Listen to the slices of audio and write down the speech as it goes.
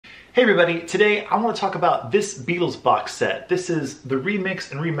Hey everybody, today I want to talk about this Beatles box set. This is the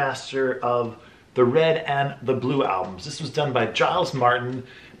remix and remaster of the Red and the Blue albums. This was done by Giles Martin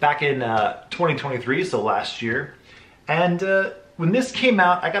back in 2023, so last year. And when this came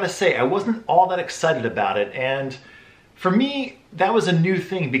out, I gotta say, I wasn't all that excited about it. And for me, that was a new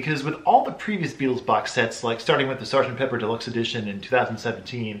thing because with all the previous Beatles box sets, like starting with the Sgt. Pepper Deluxe Edition in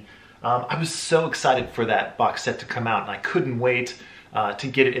 2017, I was so excited for that box set to come out and I couldn't wait to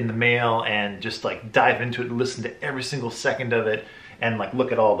get it in the mail and just like dive into it and listen to every single second of it and like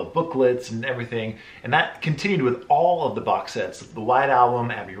look at all the booklets and everything. And that continued with all of the box sets, the White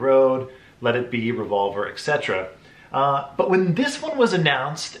Album, Abbey Road, Let It Be, Revolver, etc. But when this one was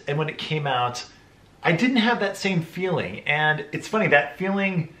announced and when it came out, I didn't have that same feeling. And it's funny, that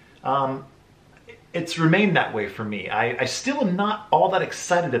feeling, it's remained that way for me. I still am not all that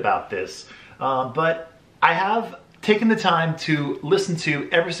excited about this, but I have taken the time to listen to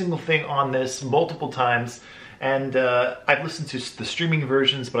every single thing on this multiple times, and I've listened to the streaming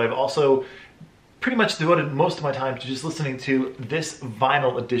versions, but I've also pretty much devoted most of my time to just listening to this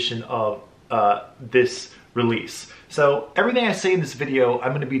vinyl edition of this release. So everything I say in this video,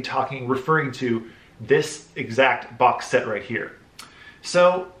 I'm going to be referring to this exact box set right here.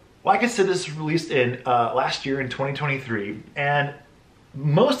 So like I said, this was released in last year in 2023, and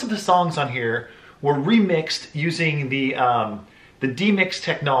most of the songs on here were remixed using the demix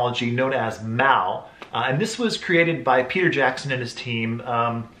technology known as MAL. And this was created by Peter Jackson and his team.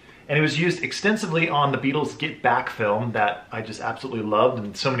 And it was used extensively on the Beatles' Get Back film that I just absolutely loved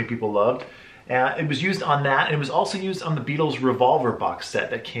and so many people loved. It was used on that, and it was also used on the Beatles' Revolver box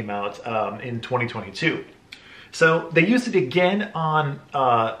set that came out in 2022. So they used it again on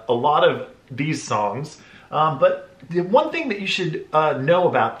a lot of these songs, but the one thing that you should know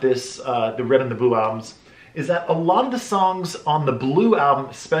about this, the Red and the Blue albums, is that a lot of the songs on the Blue album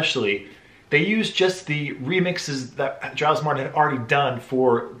especially, they use just the remixes that Giles Martin had already done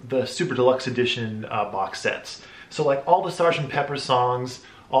for the Super Deluxe Edition box sets. So like all the Sgt. Pepper songs,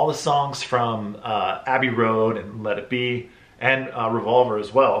 all the songs from Abbey Road and Let It Be, and Revolver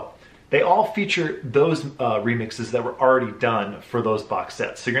as well, they all feature those remixes that were already done for those box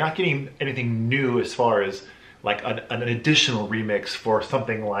sets. So you're not getting anything new as far as like an additional remix for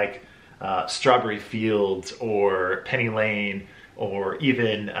something like Strawberry Fields or Penny Lane, or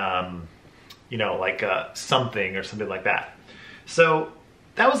even you know, like Something or something like that. So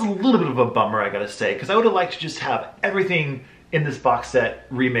that was a little bit of a bummer, I gotta say, because I would have liked to just have everything in this box set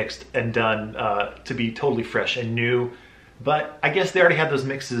remixed and done to be totally fresh and new. But I guess they already had those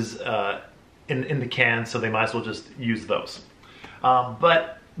mixes in the can, so they might as well just use those.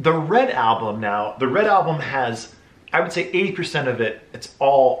 But the Red album now, the Red album has, I would say 80% of it, it's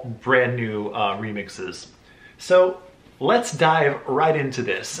all brand new remixes. So let's dive right into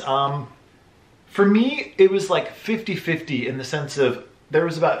this. For me, it was like 50-50 in the sense of there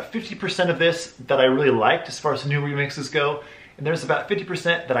was about 50% of this that I really liked as far as new remixes go, and there's about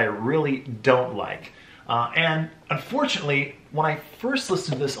 50% that I really don't like. And unfortunately, when I first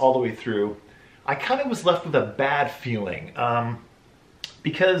listened to this all the way through, I kind of was left with a bad feeling.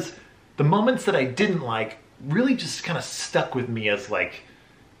 Because the moments that I didn't like really just kind of stuck with me as like,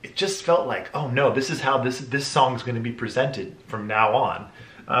 it just felt like, oh no, this is how this song is going to be presented from now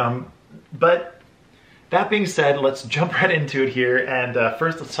on. But that being said, let's jump right into it here, and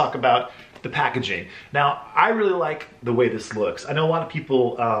first let's talk about the packaging. Now, I really like the way this looks. I know a lot of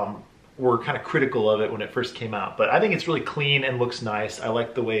people were kind of critical of it when it first came out, but I think it's really clean and looks nice. I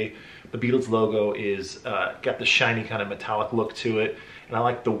like the way the Beatles logo is got the shiny kind of metallic look to it, and I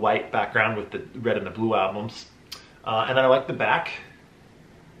like the white background with the Red and the Blue albums. And I like the back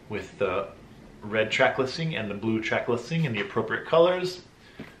with the red track listing and the blue track listing in the appropriate colors.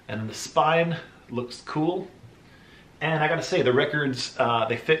 And the spine looks cool. And I gotta say, the records,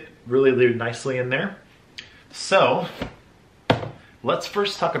 they fit really, really nicely in there. So let's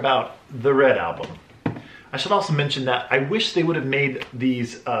first talk about the Red album. I should also mention that I wish they would have made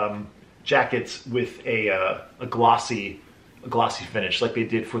these jackets with a glossy finish like they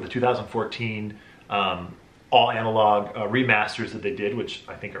did for the 2014 all analog remasters that they did, which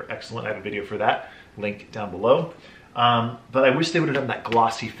I think are excellent. I have a video for that, link down below. But I wish they would have done that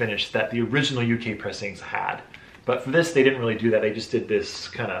glossy finish that the original UK pressings had. But for this, they didn't really do that. They just did this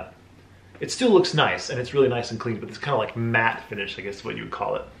kind of, it still looks nice and it's really nice and clean, but it's kind of like matte finish, I guess is what you would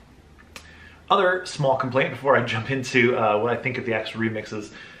call it. Other small complaint before I jump into what I think of the actual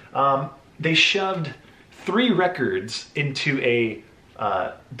remixes. They shoved 3 records into a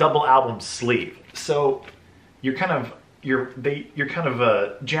double album sleeve. So you're kind of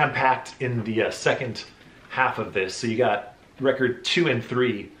jam-packed in the second half of this. So you got record 2 and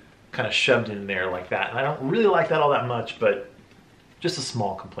 3 kind of shoved in there like that. And I don't really like that all that much, but just a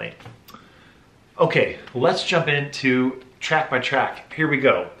small complaint. Okay, let's jump into track by track. Here we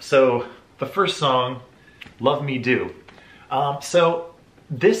go. So the first song, Love Me Do. So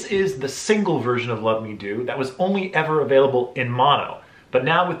this is the single version of Love Me Do that was only ever available in mono. But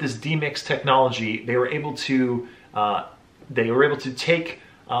now with this demix technology, they were able to take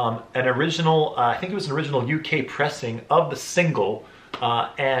an original, I think it was an original UK pressing of the single,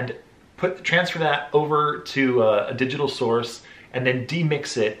 and transfer that over to a digital source, and then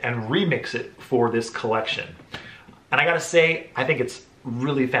demix it and remix it for this collection. And I gotta say, I think it's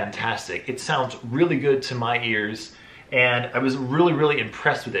really fantastic. It sounds really good to my ears, and I was really, really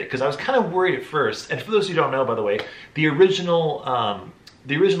impressed with it, because I was kind of worried at first. And for those who don't know, by the way, the original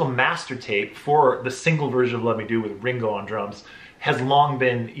master tape for the single version of Love Me Do with Ringo on drums has long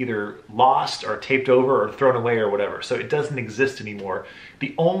been either lost or taped over or thrown away or whatever. So it doesn't exist anymore.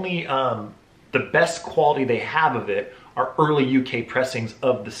 The only, the best quality they have of it are early UK pressings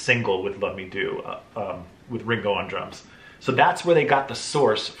of the single with Love Me Do, with Ringo on drums. So that's where they got the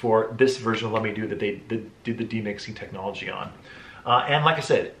source for this version of Love Me Do that they did the demixing technology on. And like I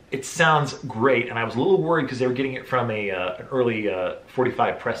said, it sounds great, and I was a little worried because they were getting it from an early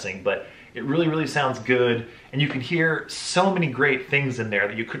 45 pressing, but it really, really sounds good, and you can hear so many great things in there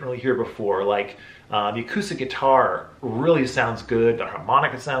that you couldn't really hear before, like the acoustic guitar really sounds good, the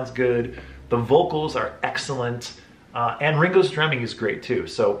harmonica sounds good, the vocals are excellent, and Ringo's drumming is great too.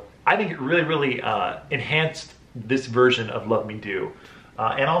 So I think it really, really enhanced this version of Love Me Do.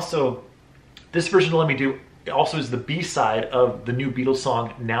 And also, this version of Love Me Do also is the B-side of the new Beatles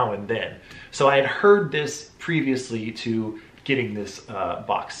song Now and Then. So I had heard this previously to getting this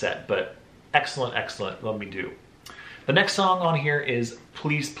box set, but excellent, excellent Love Me Do. The next song on here is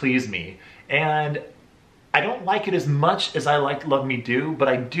Please Please Me, and I don't like it as much as I liked Love Me Do, but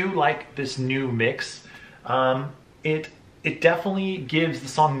I do like this new mix. It definitely gives the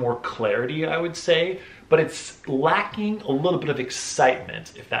song more clarity, I would say, but it's lacking a little bit of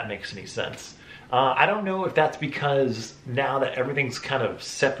excitement, if that makes any sense. I don't know if that's because now that everything's kind of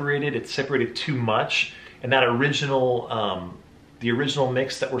separated, it's separated too much, and that original, the original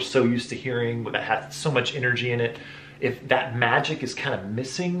mix that we're so used to hearing, that had so much energy in it, if that magic is kind of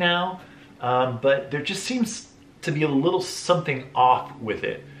missing now. But there just seems to be a little something off with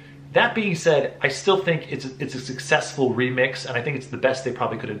it. That being said, I still think it's a successful remix, and I think it's the best they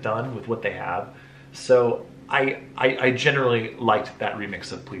probably could have done with what they have. So I generally liked that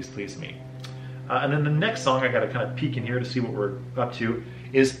remix of Please Please Me. And then the next song, I gotta kind of peek in here to see what we're up to,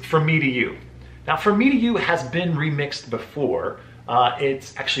 is From Me to You. Now, From Me to You has been remixed before.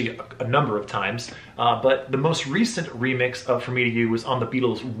 It's actually a number of times, but the most recent remix of From Me to You was on the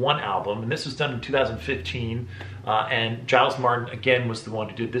Beatles' One album, and this was done in 2015, and Giles Martin, again, was the one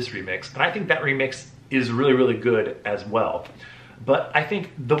who did this remix, and I think that remix is really, really good as well. But I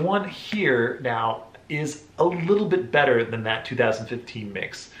think the one here now is a little bit better than that 2015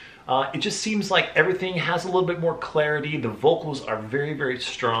 mix. It just seems like everything has a little bit more clarity. The vocals are very, very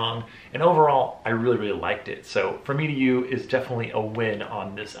strong. And overall, I really, really liked it. So From Me to You is definitely a win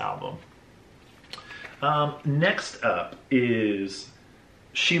on this album. Next up is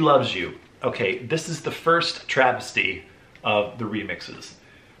She Loves You. Okay, this is the first travesty of the remixes.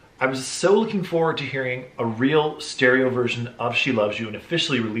 I was so looking forward to hearing a real stereo version of She Loves You, an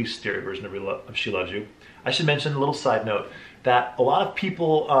officially released stereo version of She Loves You. I should mention a little side note that a lot of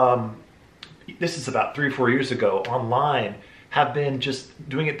people, this is about 3 or 4 years ago, online, have been just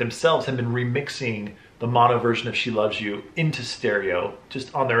doing it themselves, have been remixing the mono version of She Loves You into stereo,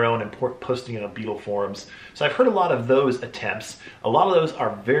 just on their own, and posting it on Beatle forums. So I've heard a lot of those attempts. A lot of those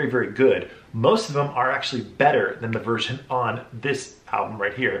are very, very good. Most of them are actually better than the version on this album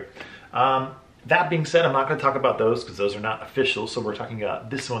right here. That being said, I'm not going to talk about those because those are not official, so we're talking about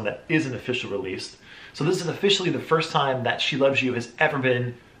this one that is an official release. So this is officially the first time that She Loves You has ever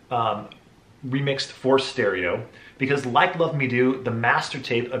been remixed for stereo, because like Love Me Do, the master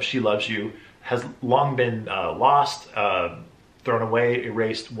tape of She Loves You has long been lost, thrown away,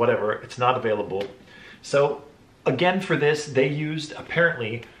 erased, whatever. It's not available. So again, for this, they used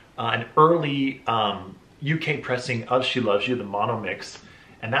apparently an early UK pressing of She Loves You, the mono mix,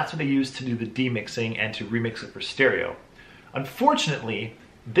 and that's what they used to do the demixing and to remix it for stereo. Unfortunately,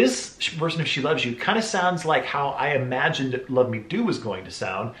 this version of She Loves You kind of sounds like how I imagined Love Me Do was going to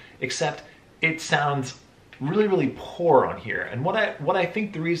sound, except it sounds really, really poor on here. And why I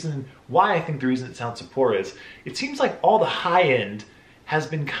think the reason it sounds so poor is, it seems like all the high end has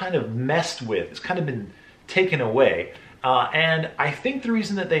been kind of messed with. It's kind of been taken away. And I think the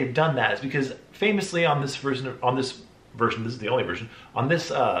reason that they've done that is because famously on this version, on this version, this is the only version, on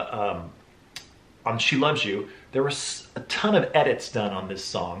this, on She Loves You, there was a ton of edits done on this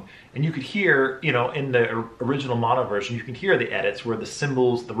song. And you could hear, you know, in the original mono version, you can hear the edits where the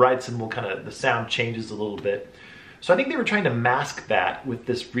cymbals, the ride cymbal kind of, the sound changes a little bit. So I think they were trying to mask that with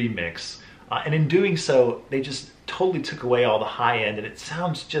this remix. And in doing so, they just totally took away all the high end, and it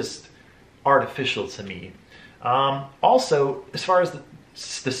sounds just artificial to me. Also, as far as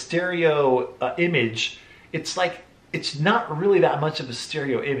the stereo image, it's like, it's not really that much of a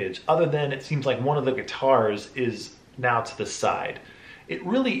stereo image, other than it seems like one of the guitars is now to the side.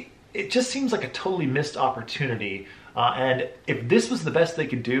 It just seems like a totally missed opportunity. And if this was the best they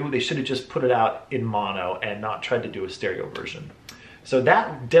could do, they should have just put it out in mono and not tried to do a stereo version. So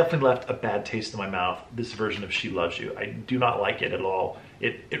that definitely left a bad taste in my mouth, this version of She Loves You. I do not like it at all.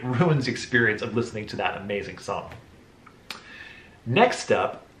 It ruins the experience of listening to that amazing song. Next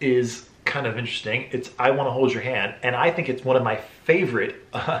up is kind of interesting. It's I Wanna Hold Your Hand, and I think it's one of my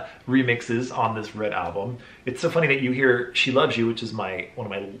favorite remixes on this Red album. It's so funny that you hear She Loves You, which is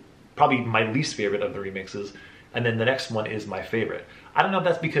probably my least favorite of the remixes, and then the next one is my favorite. I don't know if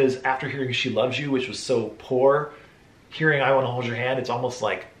that's because after hearing She Loves You, which was so poor, hearing I Wanna Hold Your Hand, it's almost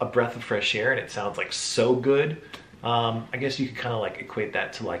like a breath of fresh air, and it sounds like so good. I guess you could kind of like equate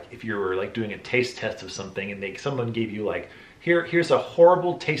that to like if you were like doing a taste test of something and someone gave you like, here's a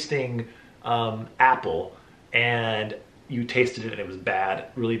horrible tasting apple, and you tasted it and it was bad,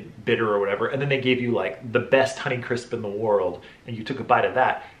 really bitter or whatever, and then they gave you like the best Honeycrisp in the world and you took a bite of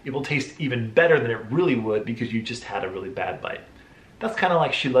that, it will taste even better than it really would because you just had a really bad bite. That's kind of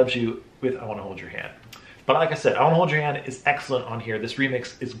like She Loves You with I Wanna Hold Your Hand. But like I said, I Wanna Hold Your Hand is excellent on here. This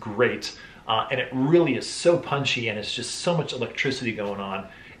remix is great, and it really is so punchy, and it's just so much electricity going on.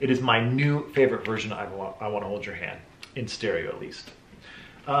 It is my new favorite version of I Wanna Hold Your Hand, in stereo at least.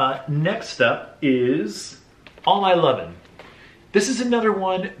 Next up is All I Lovin'. This is another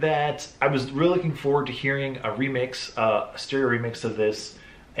one that I was really looking forward to hearing a remix, a stereo remix of this,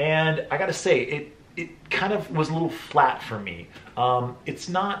 and I gotta say, it kind of was a little flat for me. It's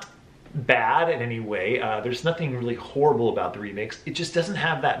not bad in any way. There's nothing really horrible about the remix. It just doesn't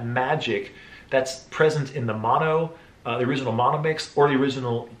have that magic that's present in the mono, the original mono mix, or the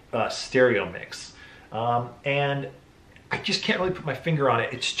original stereo mix. And I just can't really put my finger on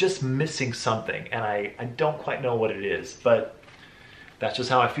it. It's just missing something, and I don't quite know what it is, but that's just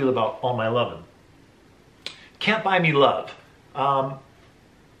how I feel about All My Lovin'. Can't Buy Me Love.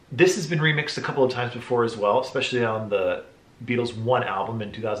 This has been remixed a couple of times before as well, especially on the Beatles 1 album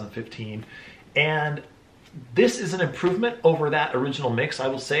in 2015. And this is an improvement over that original mix, I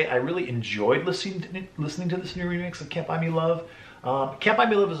will say. I really enjoyed listening to this new remix of Can't Buy Me Love. Can't Buy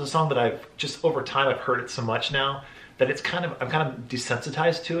Me Love is a song that I've just, over time, I've heard it so much now that I'm kind of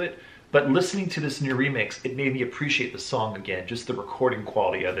desensitized to it. But listening to this new remix, it made me appreciate the song again, just the recording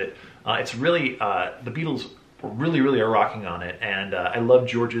quality of it. It's really, the Beatles really are rocking on it, and I love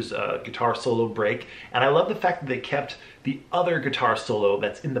George's guitar solo break, and I love the fact that they kept the other guitar solo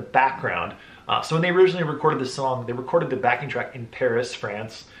that's in the background. So when they originally recorded this song, they recorded the backing track in Paris,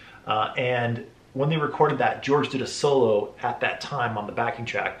 France, and when they recorded that, George did a solo at that time on the backing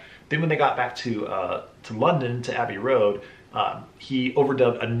track. Then when they got back to London, to Abbey Road, he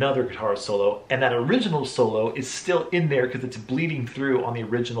overdubbed another guitar solo, and that original solo is still in there because it's bleeding through on the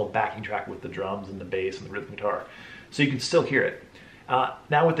original backing track with the drums and the bass and the rhythm guitar. So you can still hear it.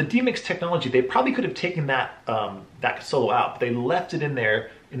 Now with the demix technology, they probably could have taken that, that solo out, but they left it in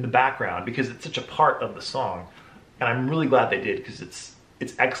there in the background because it's such a part of the song. And I'm really glad they did because it's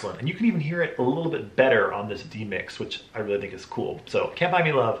excellent. And you can even hear it a little bit better on this demix, which I really think is cool. So Can't Buy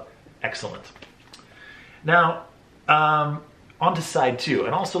Me Love, excellent. Now, on to side 2,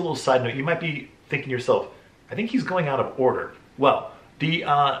 and also a little side note, you might be thinking to yourself, I think he's going out of order. Well,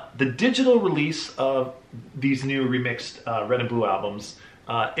 the digital release of these new remixed Red and Blue albums,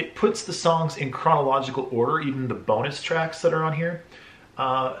 it puts the songs in chronological order, even the bonus tracks that are on here.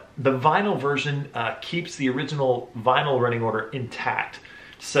 The vinyl version keeps the original vinyl running order intact.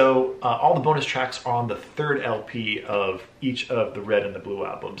 So all the bonus tracks are on the 3rd LP of each of the Red and the Blue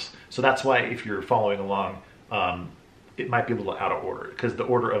albums. So that's why if you're following along, it might be a little out of order because the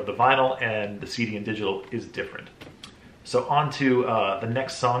order of the vinyl and the CD and digital is different. So on to the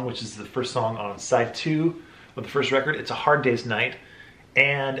next song, which is the first song on side 2 of the first record. It's A Hard Day's Night.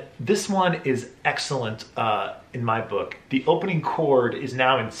 And this one is excellent in my book. The opening chord is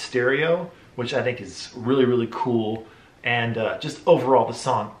now in stereo, which I think is really cool. And just overall, the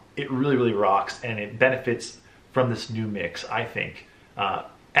song, it really rocks, and it benefits from this new mix, I think.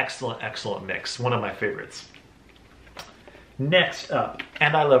 Excellent mix, one of my favorites. Next up,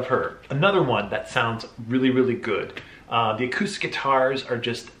 And I Love Her, another one that sounds really good. The acoustic guitars are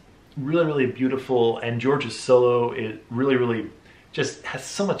just really, really beautiful, and George's solo is really, really just has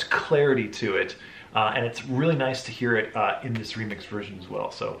so much clarity to it, and it's really nice to hear it in this remix version as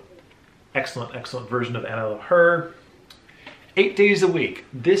well. So excellent, excellent version of And I Love Her. 8 Days a Week.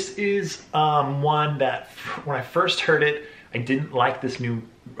 This is one that when I first heard it, I didn't like this new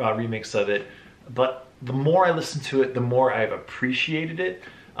remix of it, but the more I listened to it, the more I've appreciated it.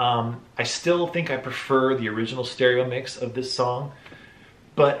 I still think I prefer the original stereo mix of this song,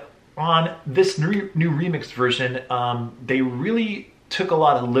 but on this new remixed version, they really took a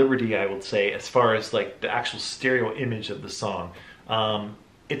lot of liberty, I would say, as far as like the actual stereo image of the song.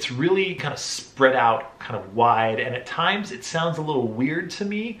 It's really kind of spread out, kind of wide, and at times it sounds a little weird to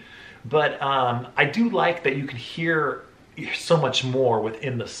me, but I do like that you can hear so much more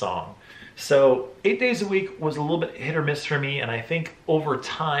within the song. So 8 Days a Week was a little bit hit or miss for me, and I think over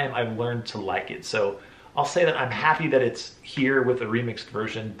time I've learned to like it. So I'll say that I'm happy that it's here with a remixed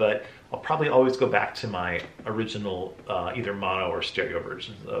version, but I'll probably always go back to my original either mono or stereo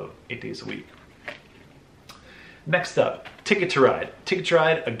versions of 8 Days a Week. Next up, Ticket to Ride. Ticket to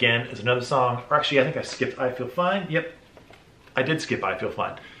Ride, again, is another song, or actually I think I skipped I Feel Fine. Yep, I did skip I Feel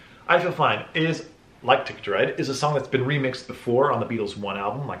Fine. I Feel Fine is, like Ticket to Ride, is a song that's been remixed before on the Beatles 1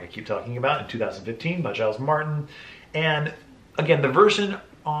 album, like I keep talking about, in 2015 by Giles Martin. And again, the version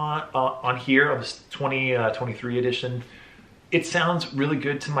on here, on this 2023 edition, it sounds really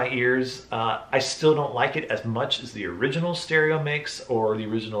good to my ears. I still don't like it as much as the original stereo mix or the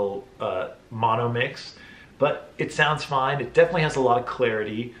original mono mix, but it sounds fine. It definitely has a lot of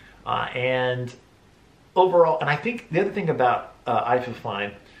clarity, and overall, and I think the other thing about I Feel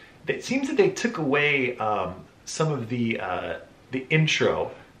Fine, it seems that they took away some of the intro,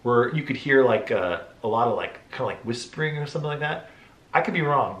 where you could hear like a lot of like kind of like whispering or something like that. I could be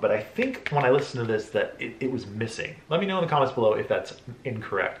wrong, but I think when I listened to this that it was missing. Let me know in the comments below if that's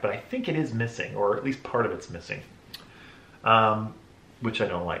incorrect, but I think it is missing, or at least part of it's missing, which I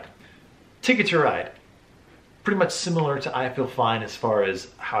don't like. Ticket to Ride. Pretty much similar to I Feel Fine as far as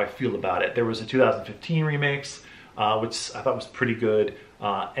how I feel about it. There was a 2015 remix, which I thought was pretty good.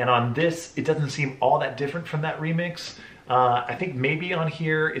 And on this, it doesn't seem all that different from that remix. I think maybe on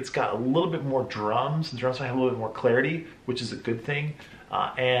here, it's got a little bit more drums. The drums might have a little bit more clarity, which is a good thing.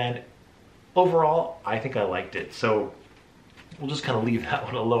 And overall, I think I liked it. So we'll just kind of leave that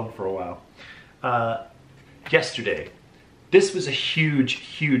one alone for a while. Yesterday. This was a huge,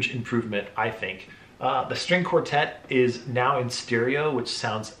 huge improvement, I think. The string quartet is now in stereo, which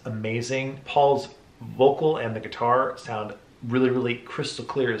sounds amazing. Paul's vocal and the guitar sound really, really crystal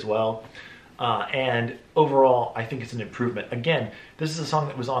clear as well. And overall, I think it's an improvement. Again, this is a song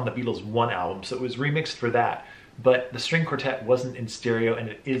that was on the Beatles 1 album, so it was remixed for that. But the string quartet wasn't in stereo, and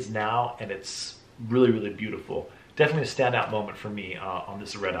it is now, and it's really, really beautiful. Definitely a standout moment for me on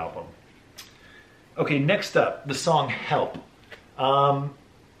this Red album. Okay, next up, the song Help.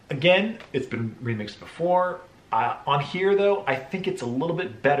 Again, it's been remixed before. On here though, I think it's a little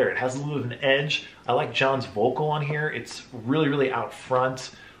bit better. It has a little bit of an edge. I like John's vocal on here. It's really, really out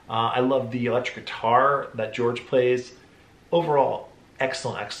front. I love the electric guitar that George plays. Overall,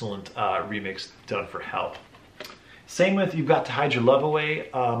 excellent, excellent remix done for Help. Same with You've Got to Hide Your Love Away.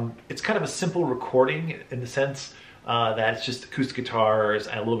 It's kind of a simple recording in the sense that it's just acoustic guitars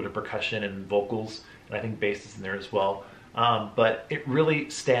and a little bit of percussion and vocals, and I think bass is in there as well. But it really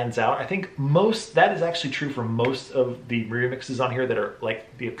stands out. I think that is actually true for most of the remixes on here that are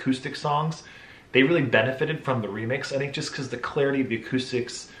like the acoustic songs. They really benefited from the remix, I think, just because the clarity of the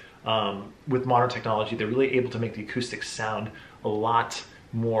acoustics with modern technology, they're really able to make the acoustics sound a lot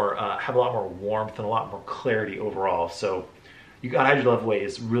more, have a lot more warmth and a lot more clarity overall. So You Got to Hide Your Love Away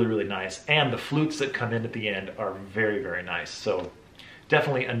is really, really nice. And the flutes that come in at the end are very, very nice. So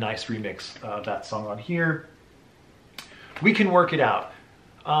definitely a nice remix of that song on here. We Can Work It Out.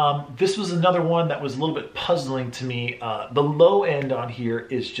 This was another one that was a little bit puzzling to me. The low end on here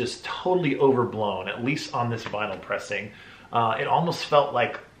is just totally overblown, at least on this vinyl pressing. It almost felt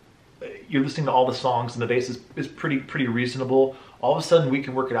like you're listening to all the songs and the bass is pretty reasonable. All of a sudden We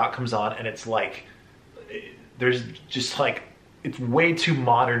Can Work It Out comes on and it's like, there's just like, it's way too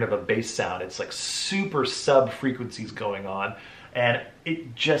modern of a bass sound. It's like super sub frequencies going on, and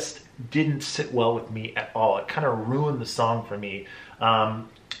it just didn't sit well with me at all. It kind of ruined the song for me. I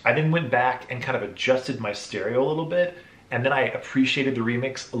then went back and kind of adjusted my stereo a little bit, and then I appreciated the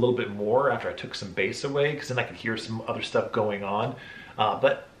remix a little bit more after I took some bass away, because then I could hear some other stuff going on.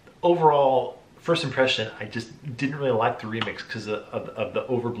 But overall, first impression, I just didn't really like the remix because of the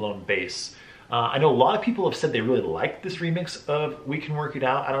overblown bass. I know a lot of people have said they really like this remix of We Can Work It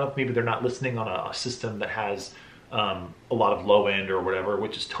Out. I don't know if maybe they're not listening on a system that has a lot of low end or whatever,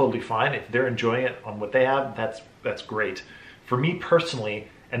 which is totally fine. If they're enjoying it on what they have, that's great. For me personally,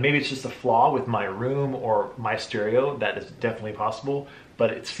 and maybe it's just a flaw with my room or my stereo, that is definitely possible,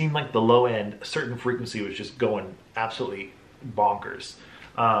 but it seemed like the low end, a certain frequency was just going absolutely bonkers.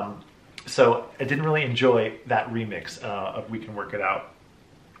 So I didn't really enjoy that remix of We Can Work It Out.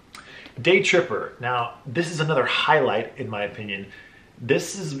 Day Tripper. Now, this is another highlight in my opinion.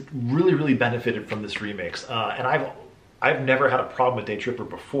 This is really benefited from this remix, and I've never had a problem with Day Tripper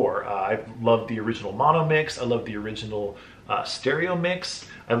before. I've loved the original mono mix. I love the original stereo mix.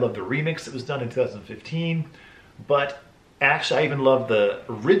 I love the remix that was done in 2015. But actually, I even love the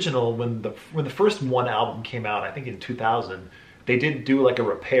original when the first One album came out. I think in 2000, they did do like a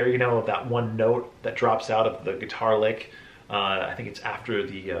repair, you know, of that one note that drops out of the guitar lick. I think it's after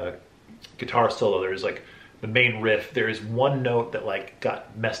the guitar solo. There's like the main riff, there is one note that like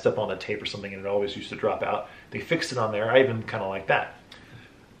got messed up on the tape or something and it always used to drop out. They fixed it on there. I even kind of like that.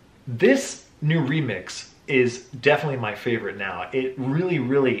 This new remix is definitely my favorite now. It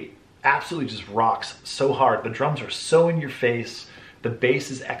really absolutely just rocks so hard. The drums are so in your face. The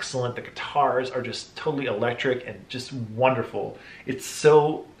bass is excellent. The guitars are just totally electric and just wonderful. It's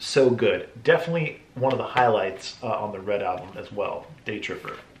so good. Definitely one of the highlights on the Red album as well, Day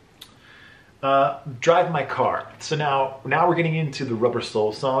Tripper. Drive My Car. So now we're getting into the Rubber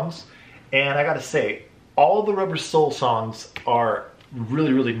Soul songs, and I gotta say, all the Rubber Soul songs are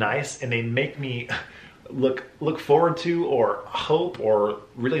really nice, and they make me look forward to or hope or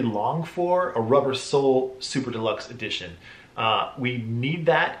really long for a Rubber Soul Super Deluxe edition. We need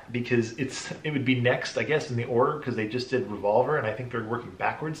that because it would be next, I guess, in the order, because they just did Revolver, and I think they're working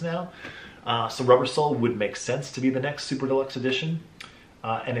backwards now. So Rubber Soul would make sense to be the next Super Deluxe edition.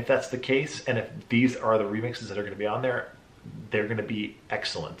 And if that's the case, and if these are the remixes that are going to be on there, they're going to be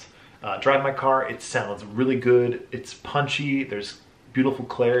excellent. Drive My Car, it sounds really good. It's punchy. There's beautiful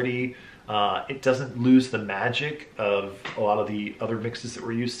clarity. It doesn't lose the magic of a lot of the other mixes that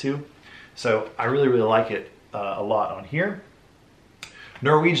we're used to. So I really like it a lot on here.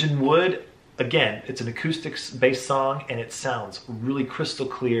 Norwegian Wood, again, it's an acoustics-based song, and it sounds really crystal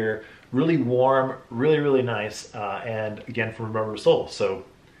clear, really warm, really nice, and again from Rubber Soul, so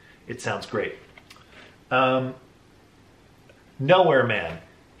it sounds great. Nowhere Man.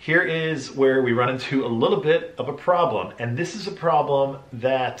 Here is where we run into a little bit of a problem, and this is a problem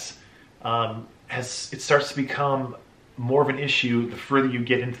that it starts to become more of an issue the further you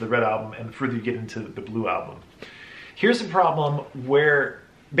get into the Red album and the further you get into the Blue album. Here's a problem where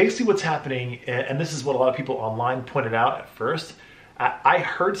basically what's happening, and this is what a lot of people online pointed out at first, I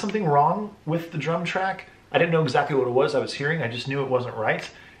heard something wrong with the drum track. I didn't know exactly what it was I was hearing. I just knew it wasn't right.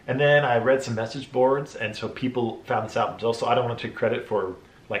 And then I read some message boards, and so people found this out themselves. So I don't want to take credit for,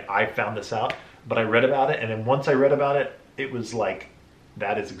 like, I found this out, but I read about it. And then once I read about it, it was like,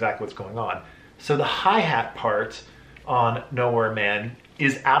 that is exactly what's going on. So the hi-hat part on Nowhere Man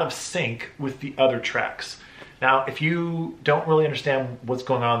is out of sync with the other tracks. Now, if you don't really understand what's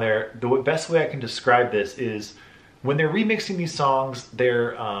going on there, the best way I can describe this is when they're remixing these songs,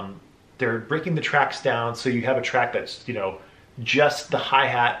 they're breaking the tracks down, so you have a track that's, you know, just the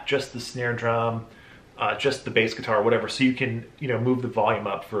hi-hat, just the snare drum, just the bass guitar, whatever, so you can, you know, move the volume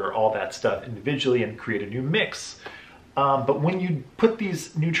up for all that stuff individually and create a new mix. But when you put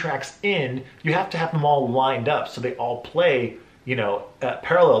these new tracks in, you have to have them all lined up so they all play, you know,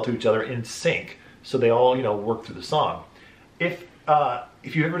 parallel to each other in sync, so they all, you know, work through the song.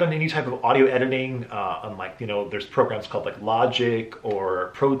 If you've ever done any type of audio editing, on, like, you know, there's programs called like Logic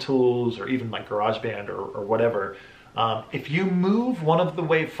or Pro Tools or even like GarageBand or whatever, if you move one of the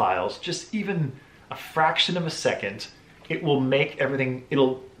wave files just even a fraction of a second, it will make everything,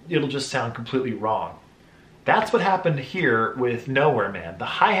 it'll just sound completely wrong. That's what happened here with Nowhere Man. The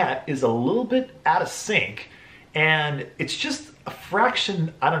hi-hat is a little bit out of sync, and it's just a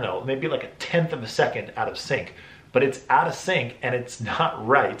fraction, I don't know, maybe like a tenth of a second out of sync. But it's out of sync and it's not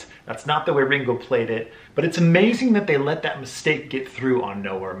right. That's not the way Ringo played it. But it's amazing that they let that mistake get through on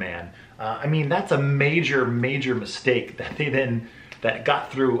Nowhere Man. I mean, that's a major mistake that that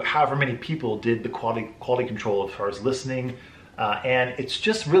got through however many people did the quality control as far as listening. And it's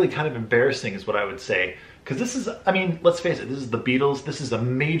just really kind of embarrassing is what I would say. Because this is, I mean, let's face it, this is the Beatles. This is a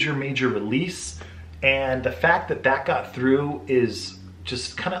major release. And the fact that that got through is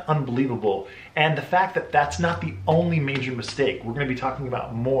just kind of unbelievable. And the fact that that's not the only major mistake. We're going to be talking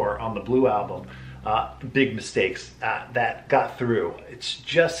about more on the Blue album, big mistakes that got through. It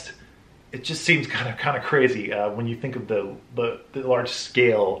just seems kind of crazy when you think of the large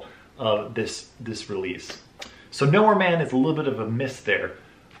scale of this release. So Nowhere Man is a little bit of a miss there.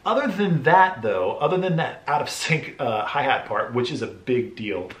 Of Other than that though, other than that out of sync hi-hat part, which is a big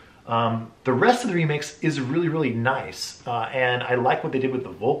deal, the rest of the remix is really, really nice. And I like what they did with the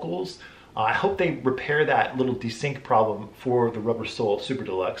vocals. I hope they repair that little desync problem for the Rubber Soul Super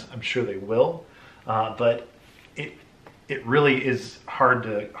Deluxe. I'm sure they will, but it really is hard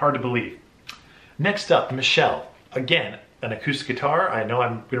to believe. Next up, Michelle. Again, an acoustic guitar. I know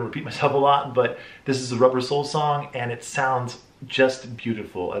I'm going to repeat myself a lot, but this is a Rubber Soul song, and it sounds just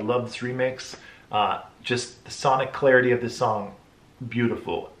beautiful. I love this remix. Just the sonic clarity of this song,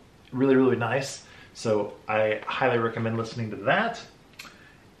 beautiful. Really, really nice. So I highly recommend listening to that.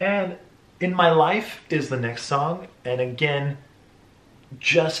 And In My Life is the next song, and again,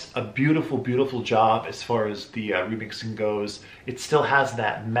 just a beautiful, beautiful job as far as the remixing goes. It still has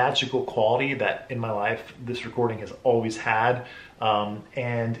that magical quality that In My Life, this recording has always had.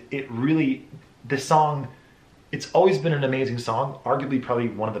 And it really, this song, it's always been an amazing song, arguably probably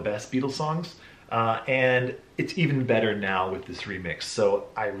one of the best Beatles songs. And it's even better now with this remix. So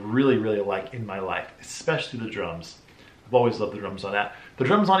I really, really like In My Life, especially the drums. I've always loved the drums on that. The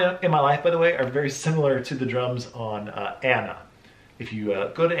drums on In My Life, by the way, are very similar to the drums on Anna. If you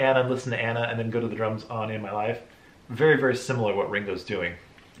go to Anna and listen to Anna and then go to the drums on In My Life, very, very similar to what Ringo's doing,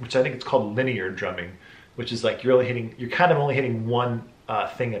 which I think it's called linear drumming, which is like you're kind of only hitting one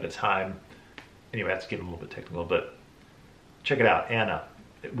thing at a time. Anyway, that's getting a little bit technical, but check it out, Anna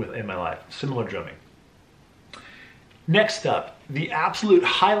with In My Life, similar drumming. Next up, the absolute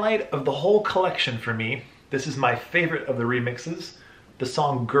highlight of the whole collection for me. This is my favorite of the remixes, the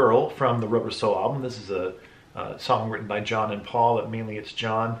song Girl from the Rubber Soul album. This is a song written by John and Paul, but mainly it's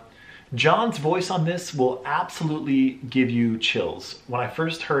John. John's voice on this will absolutely give you chills. When I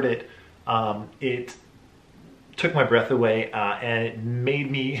first heard it, it took my breath away and it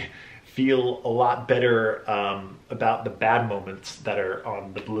made me feel a lot better about the bad moments that are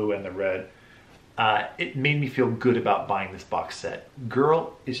on the blue and the red. It made me feel good about buying this box set.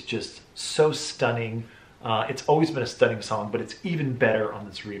 Girl is just so stunning. It's always been a stunning song, but it's even better on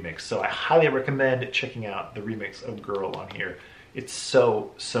this remix. So I highly recommend checking out the remix of Girl on here. It's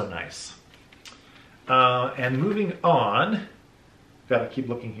so, so nice. And moving on, gotta keep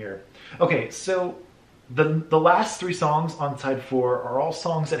looking here. Okay, so the last three songs on side 4 are all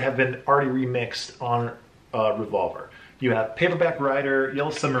songs that have been already remixed on Revolver. You have Paperback Writer,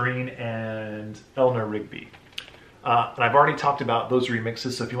 Yellow Submarine, and Eleanor Rigby. And I've already talked about those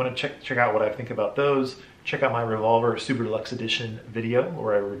remixes, so if you want to check out what I think about those, check out my Revolver Super Deluxe Edition video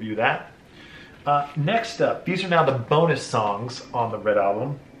where I review that. Next up, these are now the bonus songs on the Red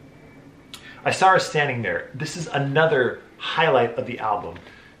album. I Saw Her Standing There. This is another highlight of the album.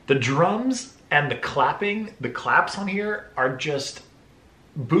 The drums and the claps on here are just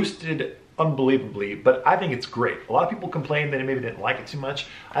boosted unbelievably, but I think it's great. A lot of people complain that they maybe didn't like it too much.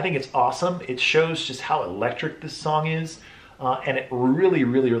 I think it's awesome. It shows just how electric this song is, and it really,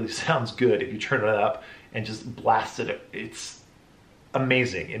 really, really sounds good if you turn it up and just blast it. It's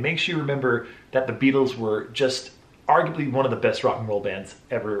amazing. It makes you remember that the Beatles were just arguably one of the best rock and roll bands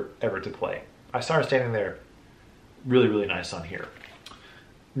ever to play. I Saw Her Standing There. Really, really nice on here.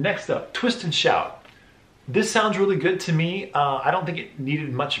 Next up, Twist and Shout. This sounds really good to me. I don't think it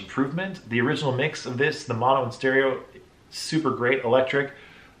needed much improvement. The original mix of this, the mono and stereo, super great, electric.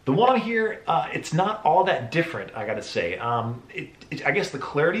 The one on here, it's not all that different, I gotta say. I guess the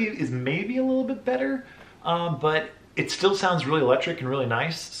clarity is maybe a little bit better, but it still sounds really electric and really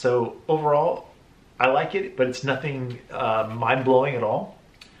nice. So overall, I like it, but it's nothing mind-blowing at all.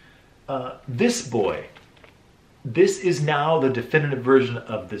 This Boy. This is now the definitive version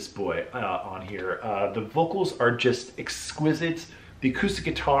of This Boy on here. The vocals are just exquisite. The acoustic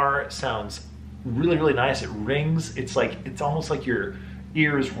guitar sounds really, really nice. It rings. It's almost like your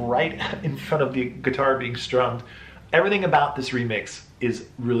ear is right in front of the guitar being strummed. Everything about this remix is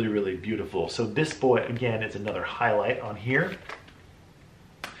really, really beautiful. So This Boy, again, is another highlight on here.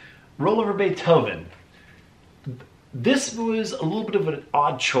 Roll Over Beethoven. This was a little bit of an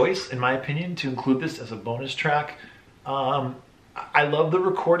odd choice, in my opinion, to include this as a bonus track. I love the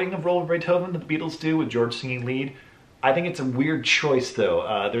recording of Roll Over Beethoven that the Beatles do with George singing lead. I think it's a weird choice,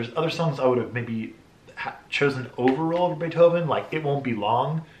 though. There's other songs I would have maybe chosen over Roll Over Beethoven, like It Won't Be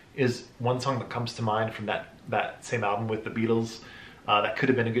Long is one song that comes to mind from that same album with the Beatles. That could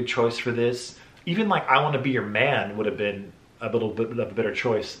have been a good choice for this. Even like I Want to Be Your Man would have been a little bit of a better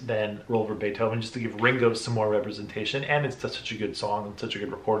choice than Roll Over Beethoven, just to give Ringo some more representation, and it's such a good song and such a good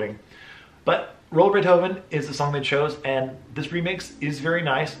recording. But Roll Over Beethoven is the song they chose, and this remix is very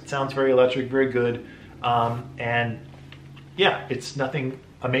nice. It sounds very electric, very good, and yeah, it's nothing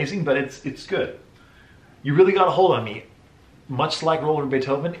amazing, but it's good. You Really Got a Hold on Me. much like Roll Over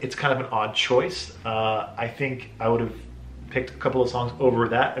Beethoven, it's kind of an odd choice. I think I would have picked a couple of songs over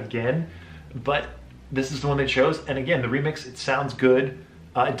that again, but this is the one they chose. And again, the remix, it sounds good.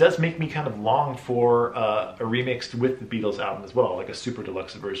 It does make me kind of long for a remix with the Beatles album as well, like a super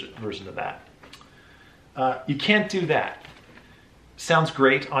deluxe version of that. You Can't Do That. Sounds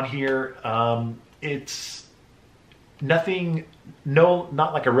great on here. It's nothing,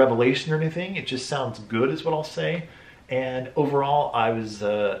 not like a revelation or anything. It just sounds good is what I'll say. And overall, I was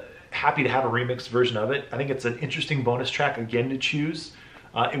happy to have a remix version of it. I think it's an interesting bonus track again to choose.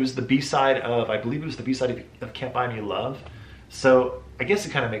 It was the B-side of, I believe it was the B-side of Can't Buy Me Love. So I guess it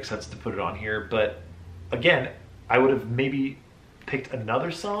kind of makes sense to put it on here. But again, I would have maybe picked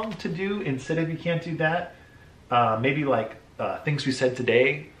another song to do instead of You Can't Do That. Maybe like Things We Said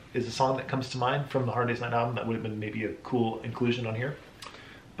Today is a song that comes to mind from the Hard Day's Night album. That would have been maybe a cool inclusion on here.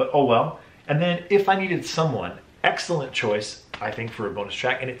 But oh well. And then If I Needed Someone, excellent choice, I think, for a bonus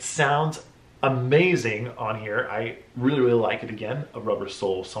track. And it sounds amazing on here. I really, really like it again, a Rubber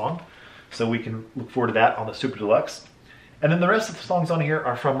Soul song. So we can look forward to that on the Super Deluxe. And then the rest of the songs on here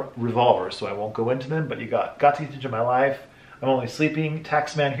are from Revolver, so I won't go into them, but you got to Get Into My Life, I'm Only Sleeping,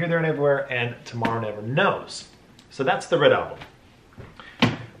 Taxman, Here, There, and Everywhere, and Tomorrow Never Knows. So that's the Red Album.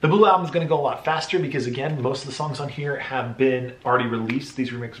 The Blue Album is going to go a lot faster because, again, most of the songs on here have been already released,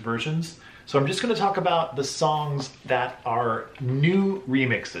 these remix versions. So I'm just going to talk about the songs that are new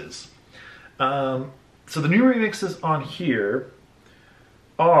remixes. So the new remixes on here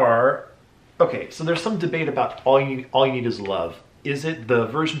are... Okay, so there's some debate about All You Need Is Love. Is it the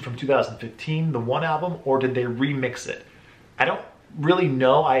version from 2015, the One album, or did they remix it? I don't really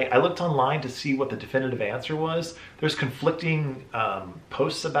know. I looked online to see what the definitive answer was. There's conflicting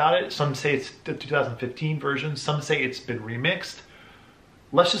posts about it. Some say it's the 2015 version. Some say it's been remixed.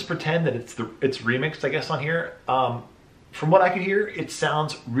 Let's just pretend that it's remixed, I guess, on here. From what I could hear, it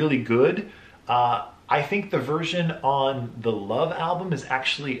sounds really good. I think the version on the Love album is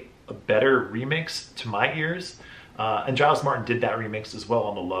actually a better remix to my ears. And Giles Martin did that remix as well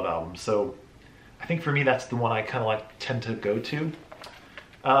on the Love album. So I think for me, that's the one I kind of tend to go to.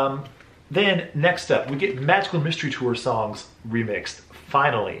 Then next up, we get Magical Mystery Tour songs remixed,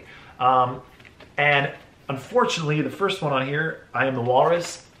 finally. And unfortunately, the first one on here, I Am the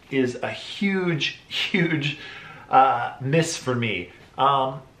Walrus, is a huge, huge miss for me.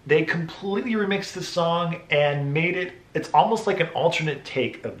 They completely remixed the song and made it, it's almost like an alternate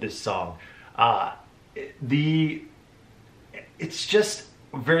take of this song. It's just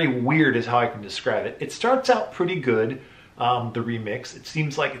very weird is how I can describe it. It starts out pretty good, the remix. It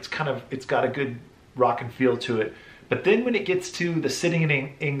seems like it's got a good rock and feel to it. But then when it gets to the Sitting in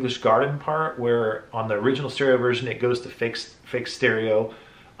an English Garden part, where on the original stereo version it goes to fake stereo,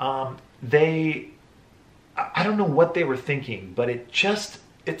 I don't know what they were thinking, but it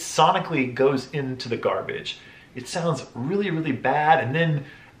sonically goes into the garbage. It sounds really, really bad. And then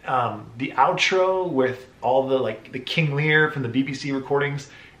the outro with all the King Lear from the BBC recordings,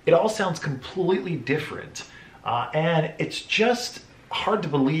 it all sounds completely different. And it's just hard to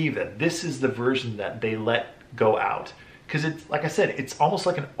believe that this is the version that they let go out. Because it's, like I said, it's almost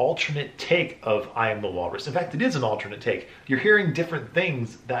like an alternate take of I Am the Walrus. In fact, it is an alternate take. You're hearing different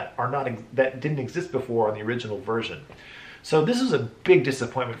things that didn't exist before on the original version. So this is a big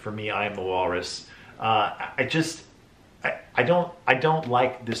disappointment for me, I Am the Walrus. I don't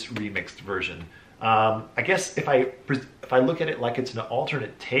like this remixed version. I guess if I look at it like it's an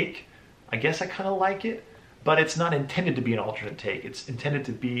alternate take, I guess I kind of like it, but it's not intended to be an alternate take. It's intended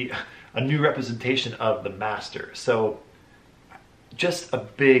to be a new representation of the master. So just a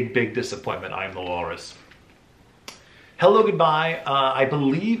big, big disappointment, I Am the Walrus. Hello Goodbye, I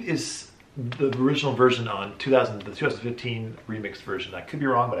believe is the original version on the 2015 remixed version. I could be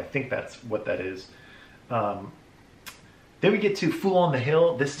wrong, but I think that's what that is. Then we get to Fool on the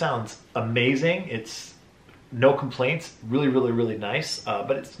Hill. This sounds amazing. It's no complaints, really, really, really nice.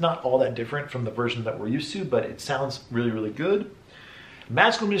 But it's not all that different from the version that we're used to, but it sounds really, really good.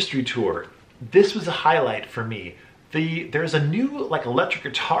 Magical Mystery Tour. This was a highlight for me. There's a new electric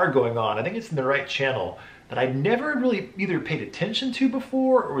guitar going on. I think it's in the right channel that I'd never really either paid attention to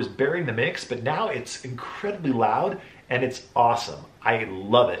before or was buried in the mix, but now it's incredibly loud and it's awesome. I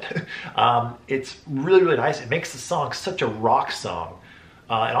love it. It's really, really nice. It makes the song such a rock song.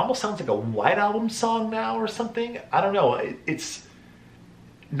 It almost sounds like a White Album song now or something. I don't know.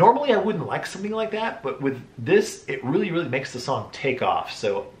 Normally I wouldn't like something like that, but with this, it really, really makes the song take off.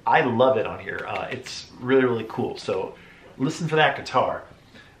 So I love it on here. It's really, really cool. So listen for that guitar.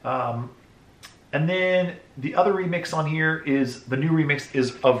 And then the other remix on here is, the new remix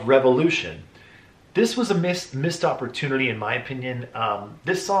is of Revolution. This was a missed opportunity in my opinion.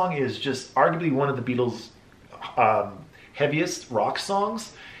 This song is just arguably one of the Beatles' heaviest rock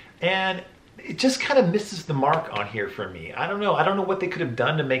songs, and it just kind of misses the mark on here for me. I don't know what they could have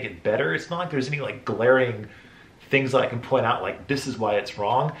done to make it better. It's not like there's any like glaring things that I can point out like this is why it's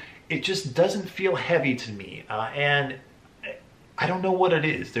wrong. It just doesn't feel heavy to me, and I don't know what it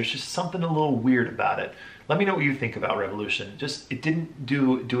is. There's just something a little weird about it. Let me know what you think about Revolution. Just, it didn't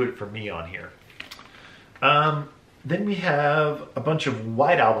do it for me on here. Then we have a bunch of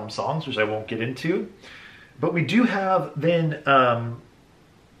White Album songs, which I won't get into. But we do have then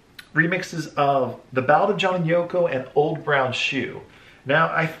remixes of The Ballad of John and Yoko and Old Brown Shoe.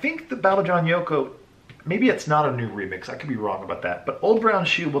 Now, I think The Ballad of John and Yoko, maybe it's not a new remix. I could be wrong about that. But Old Brown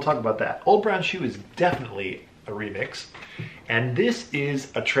Shoe, we'll talk about that. Old Brown Shoe is definitely a remix. And this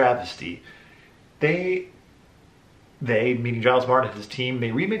is a travesty. They, meaning Giles Martin and his team, they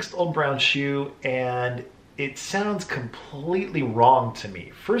remixed Old Brown Shoe, and it sounds completely wrong to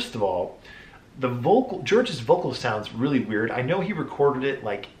me. First of all, George's vocal sounds really weird. I know he recorded it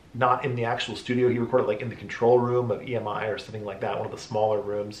like not in the actual studio. He recorded like in the control room of EMI or something like that, one of the smaller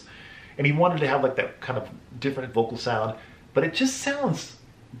rooms. And he wanted to have like that kind of different vocal sound, but it just sounds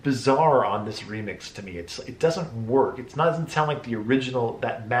bizarre on this remix to me. It doesn't work. It doesn't sound like the original,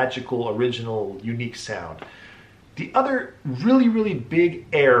 that magical, original, unique sound. The other really, really big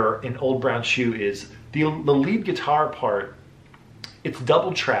error in Old Brown Shoe is the lead guitar part. It's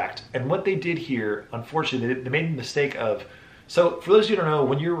double tracked, and what they did here, unfortunately, they made the mistake of, so for those of you who don't know,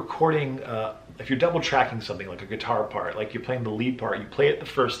 when you're recording, if you're double tracking something like a guitar part, like you're playing the lead part, you play it the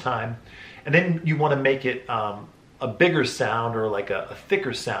first time, and then you want to make it a bigger sound or like a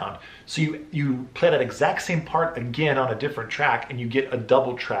thicker sound. So you play that exact same part again on a different track, and you get a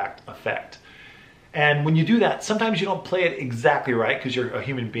double tracked effect. And when you do that, sometimes you don't play it exactly right because you're a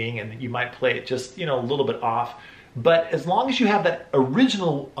human being and you might play it just, a little bit off. But as long as you have that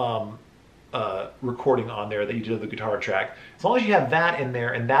original recording on there that you did of the guitar track, as long as you have that in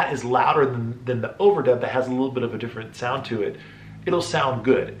there and that is louder than the overdub that has a little bit of a different sound to it, it'll sound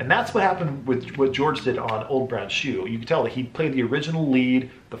good. And that's what happened with what George did on Old Brown Shoe. You can tell that he played the original lead,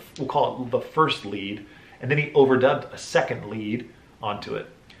 we'll call it the first lead, and then he overdubbed a second lead onto it.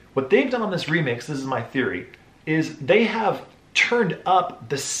 What they've done on this remix, this is my theory, is they have turned up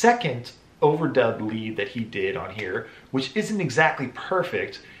the second overdub lead that he did on here, which isn't exactly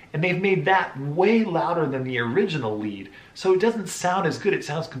perfect, and they've made that way louder than the original lead, so it doesn't sound as good. It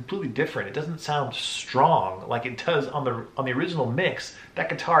sounds completely different. It doesn't sound strong like it does on the original mix. That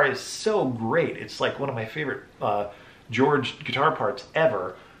guitar is so great. It's like one of my favorite George guitar parts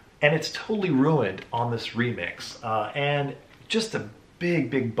ever, and it's totally ruined on this remix, and just a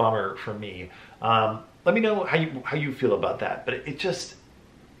big bummer for me. Let me know how you feel about that, but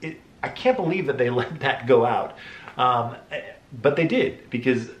I can't believe that they let that go out, but they did,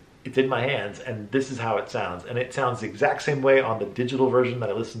 because it's in my hands and this is how it sounds, and it sounds the exact same way on the digital version that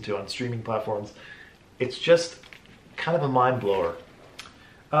I listen to on streaming platforms. It's just kind of a mind blower.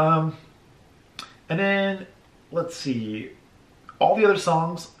 And then let's see, all the other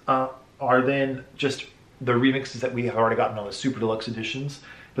songs are then just the remixes that we have already gotten on the Super Deluxe editions.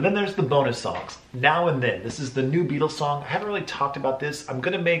 But then there's the bonus songs, Now and Then. This is the new Beatles song. I haven't really talked about this. I'm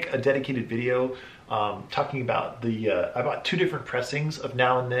gonna make a dedicated video talking about I bought 2 different pressings of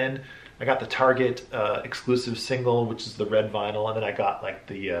Now and Then. I got the Target exclusive single, which is the red vinyl, and then I got like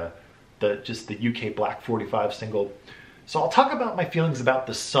just the UK Black 45 single. So I'll talk about my feelings about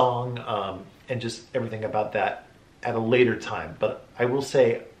the song and just everything about that at a later time. But I will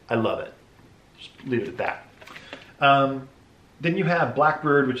say I love it. Just leave it at that. Then you have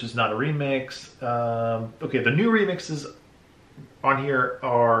Blackbird, which is not a remix. Okay, the new remixes on here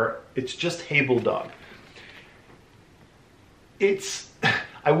it's just Hey Bulldog.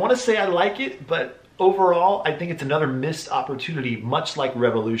 I want to say I like it, but overall, I think it's another missed opportunity, much like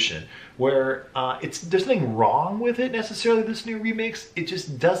Revolution, where there's nothing wrong with it necessarily, this new remix. It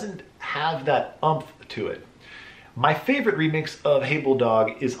just doesn't have that oomph to it. My favorite remix of Hey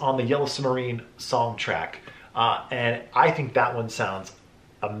Bulldog is on the Yellow Submarine song track. And I think that one sounds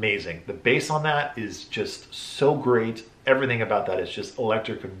amazing. The bass on that is just so great. Everything about that is just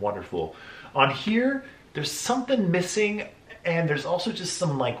electric and wonderful. On here, there's something missing, and there's also just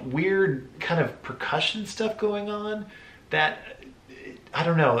some like weird kind of percussion stuff going on that, I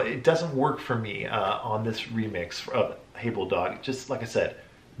don't know, it doesn't work for me on this remix of Hey Bulldog. Just like I said,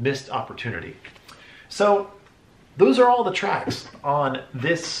 missed opportunity. So those are all the tracks on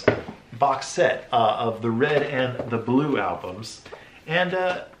this box set of the red and the blue albums, and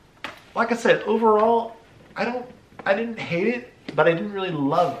like I said, overall I didn't hate it, but I didn't really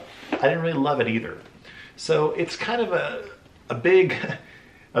love I didn't really love it either. So it's kind of a big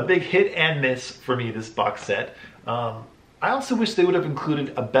a big hit and miss for me, this box set. I also wish they would have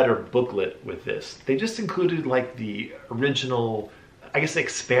included a better booklet with this. They just included like the original, I guess they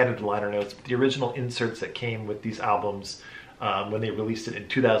expanded the liner notes, but the original inserts that came with these albums when they released it in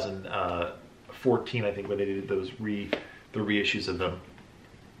 2014, I think, when they did the reissues of them.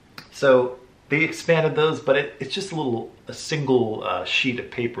 So they expanded those, but it's just a single sheet of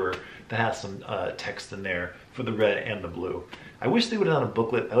paper that has some text in there for the red and the blue. I wish they would have done a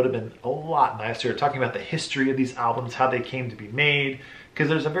booklet. That would have been a lot nicer, talking about the history of these albums, how they came to be made, because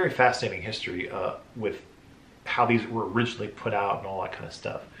there's a very fascinating history with how these were originally put out and all that kind of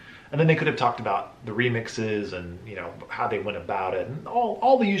stuff. And then they could have talked about the remixes and, you know, how they went about it and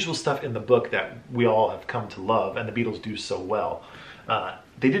all the usual stuff in the book that we all have come to love and the Beatles do so well.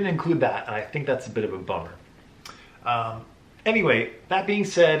 They didn't include that, and I think that's a bit of a bummer. Anyway, that being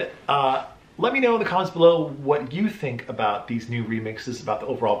said, let me know in the comments below what you think about these new remixes, about the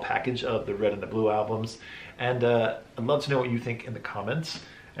overall package of the Red and the Blue albums. And I'd love to know what you think in the comments.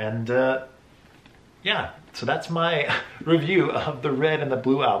 And yeah, so that's my review of the Red and the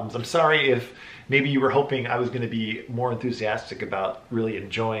Blue albums. I'm sorry if maybe you were hoping I was going to be more enthusiastic about really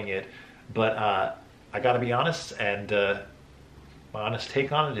enjoying it. But I gotta be honest, and my honest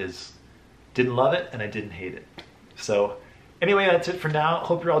take on it is didn't love it and I didn't hate it. So anyway, that's it for now.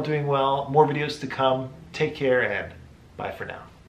 Hope you're all doing well. More videos to come. Take care and bye for now.